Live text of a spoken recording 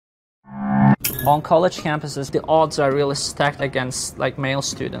On college campuses, the odds are really stacked against like male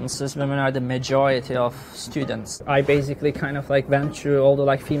students, as women are the majority of students. I basically kind of like went through all the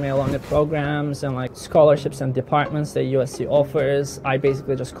like female-only programs and like scholarships and departments that USC offers. I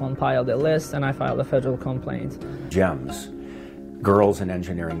basically just compiled a list and I filed a federal complaint. GEMS, Girls in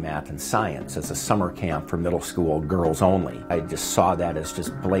Engineering, Math, and Science. It's a summer camp for middle school girls only. I just saw that as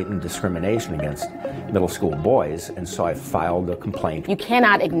just blatant discrimination against middle school boys, and so I filed a complaint. You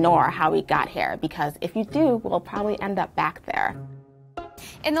cannot ignore how we got here, because if you do, we'll probably end up back there.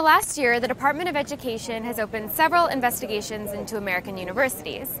 In the last year, the Department of Education has opened several investigations into American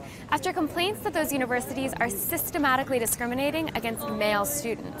universities after complaints that those universities are systematically discriminating against male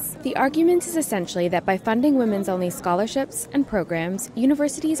students. The argument is essentially that by funding women's-only scholarships and programs,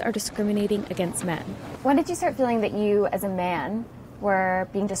 universities are discriminating against men. When did you start feeling that you, as a man, were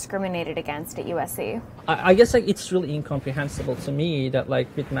being discriminated against at USC? I guess like it's really incomprehensible to me that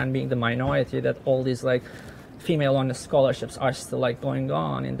like with men being the minority, that all these like female-only scholarships are still like going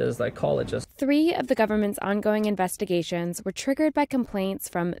on in those like colleges. 3 of the government's ongoing investigations were triggered by complaints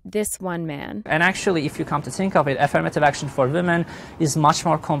from this one man. And actually, if you come to think of it, affirmative action for women is much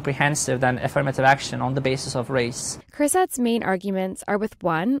more comprehensive than affirmative action on the basis of race. Chrisat's main arguments are with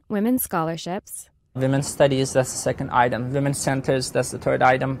 1, women's scholarships. Women's studies, that's the second item. Women's centers, that's the third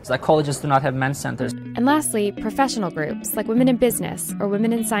item. It's like colleges do not have men's centers. And lastly, professional groups like Women in Business or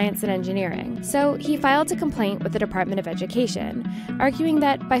Women in Science and Engineering. So he filed a complaint with the Department of Education, arguing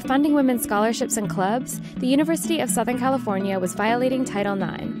that by funding women's scholarships and clubs, the University of Southern California was violating Title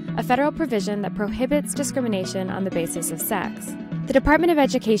IX, a federal provision that prohibits discrimination on the basis of sex. The Department of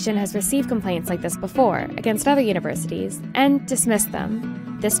Education has received complaints like this before against other universities and dismissed them.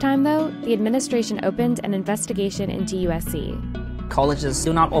 This time, though, the administration opened an investigation into USC. Colleges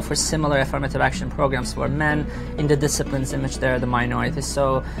do not offer similar affirmative action programs for men in the disciplines in which they're the minority.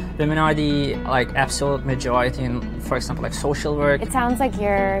 So women are the like absolute majority in, for example, like social work. It sounds like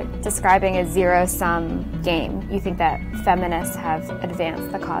you're describing a zero-sum game. You think that feminists have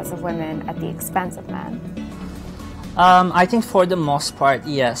advanced the cause of women at the expense of men. I think for the most part,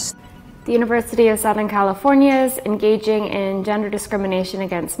 yes. The University of Southern California is engaging in gender discrimination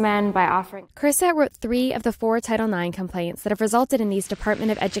against men by offering... Chrisat wrote 3 of the 4 Title IX complaints that have resulted in these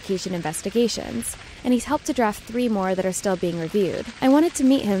Department of Education investigations, and he's helped to draft 3 more that are still being reviewed. I wanted to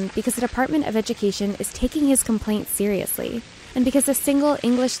meet him because the Department of Education is taking his complaints seriously, and because a single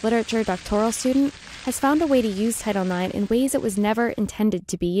English literature doctoral student has found a way to use Title IX in ways it was never intended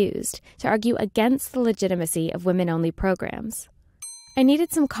to be used, to argue against the legitimacy of women-only programs. I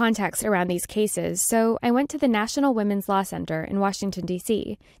needed some context around these cases, so I went to the National Women's Law Center in Washington,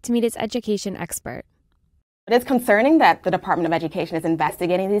 D.C. to meet its education expert. It is concerning that the Department of Education is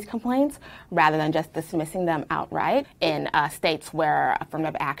investigating these complaints rather than just dismissing them outright. In states where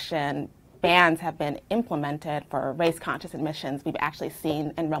affirmative action bans have been implemented for race-conscious admissions, we've actually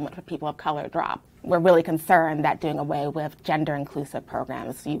seen enrollment for people of color drop. We're really concerned that doing away with gender-inclusive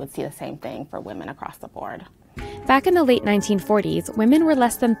programs, you would see the same thing for women across the board. Back in the late 1940s, women were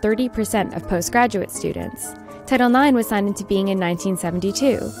less than 30% of postgraduate students. Title IX was signed into being in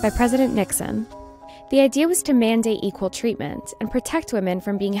 1972 by President Nixon. The idea was to mandate equal treatment and protect women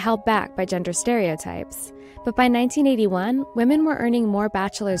from being held back by gender stereotypes. But by 1981, women were earning more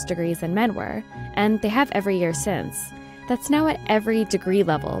bachelor's degrees than men were, and they have every year since. That's now at every degree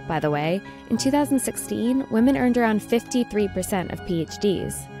level, by the way. In 2016, women earned around 53% of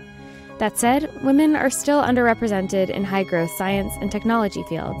PhDs. That said, women are still underrepresented in high-growth science and technology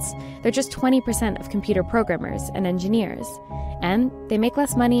fields. They're just 20% of computer programmers and engineers, and they make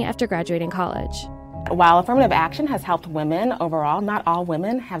less money after graduating college. While affirmative action has helped women overall, not all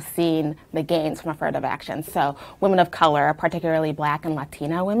women have seen the gains from affirmative action. So women of color, particularly Black and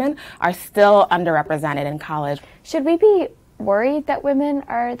Latino women, are still underrepresented in college. Should we be worried that women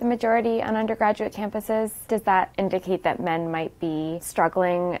are the majority on undergraduate campuses? Does that indicate that men might be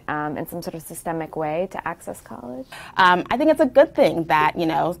struggling in some sort of systemic way to access college? I think it's a good thing that,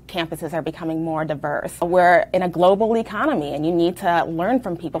 campuses are becoming more diverse. We're in a global economy, and you need to learn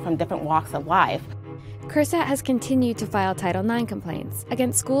from people from different walks of life. Chrisat has continued to file Title IX complaints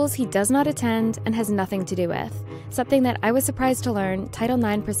against schools he does not attend and has nothing to do with, something that I was surprised to learn Title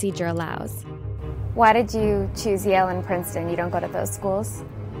IX procedure allows. Why did you choose Yale and Princeton? You don't go to those schools?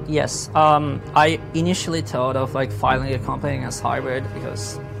 Yes, I initially thought of filing a complaint against Harvard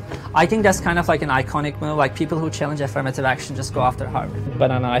because I think that's kind of like an iconic move. Like people who challenge affirmative action just go after Harvard.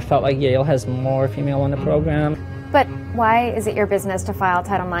 But I felt like Yale has more female on the program. But why is it your business to file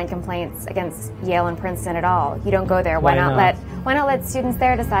Title IX complaints against Yale and Princeton at all? You don't go there. Why not let students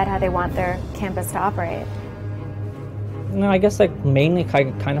there decide how they want their campus to operate? No, I guess like mainly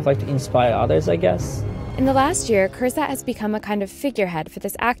kind of like to inspire others, I guess. In the last year, Kursat has become a kind of figurehead for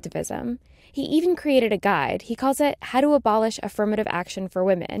this activism. He even created a guide. He calls it How to Abolish Affirmative Action for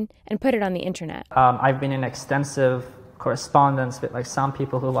Women, and put it on the internet. I've been in extensive correspondence with like some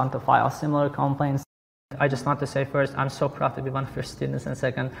people who want to file similar complaints. I just want to say first, I'm so proud to be one of your students, and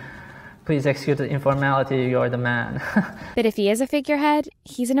second, please excuse the informality, you're the man. But if he is a figurehead,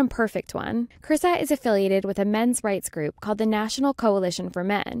 he's an imperfect one. Kursat is affiliated with a men's rights group called the National Coalition for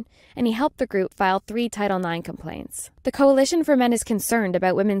Men, and he helped the group file 3 Title IX complaints. The Coalition for Men is concerned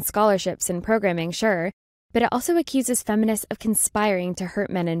about women's scholarships and programming, sure, but it also accuses feminists of conspiring to hurt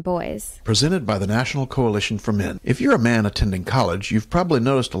men and boys. Presented by the National Coalition for Men. If you're a man attending college, you've probably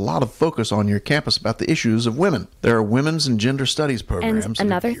noticed a lot of focus on your campus about the issues of women. There are women's and gender studies programs. And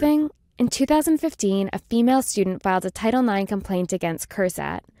another thing, in 2015, a female student filed a Title IX complaint against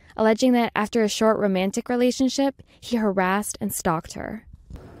Kursat, alleging that after a short romantic relationship, he harassed and stalked her.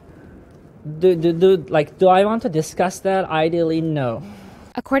 Do I want to discuss that? Ideally, no.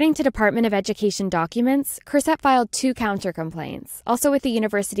 According to Department of Education documents, Kursat filed 2 counter-complaints, also with the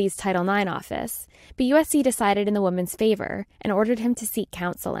university's Title IX office, but USC decided in the woman's favor and ordered him to seek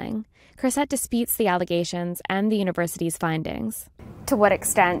counseling. Kursat disputes the allegations and the university's findings. To what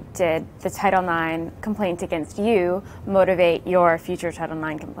extent did the Title IX complaint against you motivate your future Title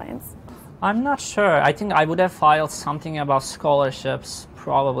IX complaints? I'm not sure. I think I would have filed something about scholarships,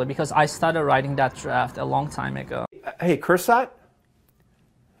 probably, because I started writing that draft a long time ago. Hey, Kursat?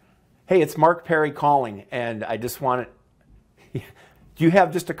 Hey, it's Mark Perry calling, and I just wanted... Do you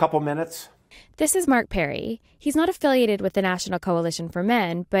have just a couple minutes? This is Mark Perry. He's not affiliated with the National Coalition for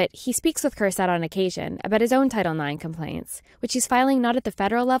Men, but he speaks with Kursat on occasion about his own Title IX complaints, which he's filing not at the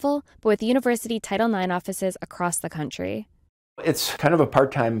federal level, but with university Title IX offices across the country. It's kind of a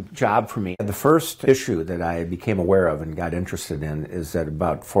part-time job for me. The first issue that I became aware of and got interested in is that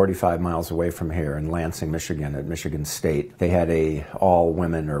about 45 miles away from here in Lansing, Michigan, at Michigan State, they had a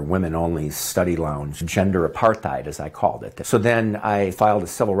all-women or women-only study lounge, gender apartheid, as I called it. So then I filed a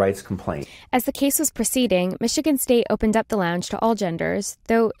civil rights complaint. As the case was proceeding, Michigan State opened up the lounge to all genders,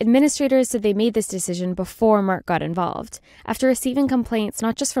 though administrators said they made this decision before Mark got involved, after receiving complaints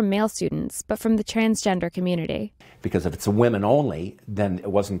not just from male students, but from the transgender community. Because if it's a women only, then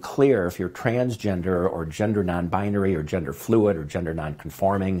it wasn't clear if you're transgender or gender non-binary or gender fluid or gender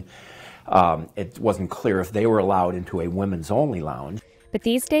non-conforming. It wasn't clear if they were allowed into a women's only lounge. But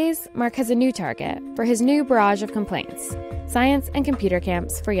these days, Mark has a new target for his new barrage of complaints: science and computer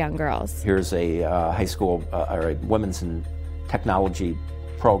camps for young girls. Here's a high school or a women's and technology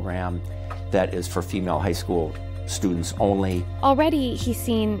program that is for female high school students only. Already, he's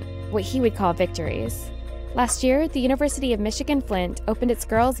seen what he would call victories. Last year, the University of Michigan-Flint opened its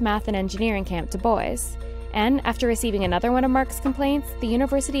girls' math and engineering camp to boys. And after receiving another one of Mark's complaints, the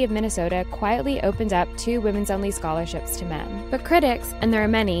University of Minnesota quietly opened up 2 women's-only scholarships to men. But critics, and there are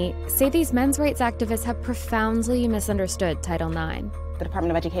many, say these men's rights activists have profoundly misunderstood Title IX. The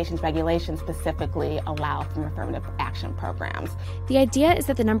Department of Education's regulations specifically allow for affirmative action programs. The idea is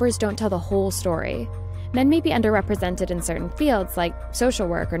that the numbers don't tell the whole story. Men may be underrepresented in certain fields like social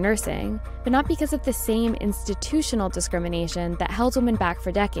work or nursing, but not because of the same institutional discrimination that held women back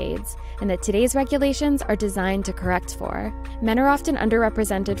for decades, and that today's regulations are designed to correct for. Men are often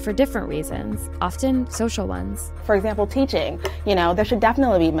underrepresented for different reasons, often social ones. For example, teaching. There should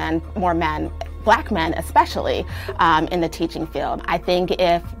definitely be more men, Black men especially, in the teaching field. I think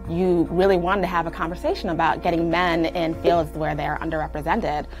if you really wanted to have a conversation about getting men in fields where they're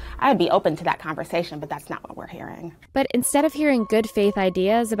underrepresented, I'd be open to that conversation, but that's not what we're hearing. But instead of hearing good faith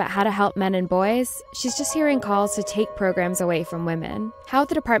ideas about how to help men and boys, she's just hearing calls to take programs away from women. How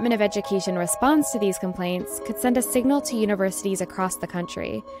the Department of Education responds to these complaints could send a signal to universities across the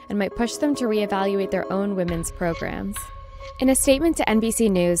country and might push them to reevaluate their own women's programs. In a statement to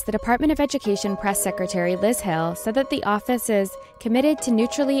NBC News, the Department of Education Press Secretary Liz Hill said that the office is committed to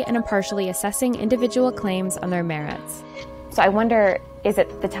neutrally and impartially assessing individual claims on their merits. So I wonder, is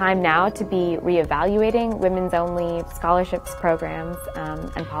it the time now to be reevaluating women's-only scholarships, programs,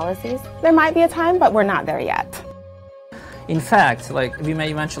 and policies? There might be a time, but we're not there yet. In fact, we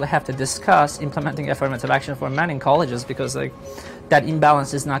may eventually have to discuss implementing affirmative action for men in colleges because that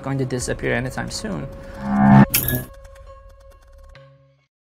imbalance is not going to disappear anytime soon.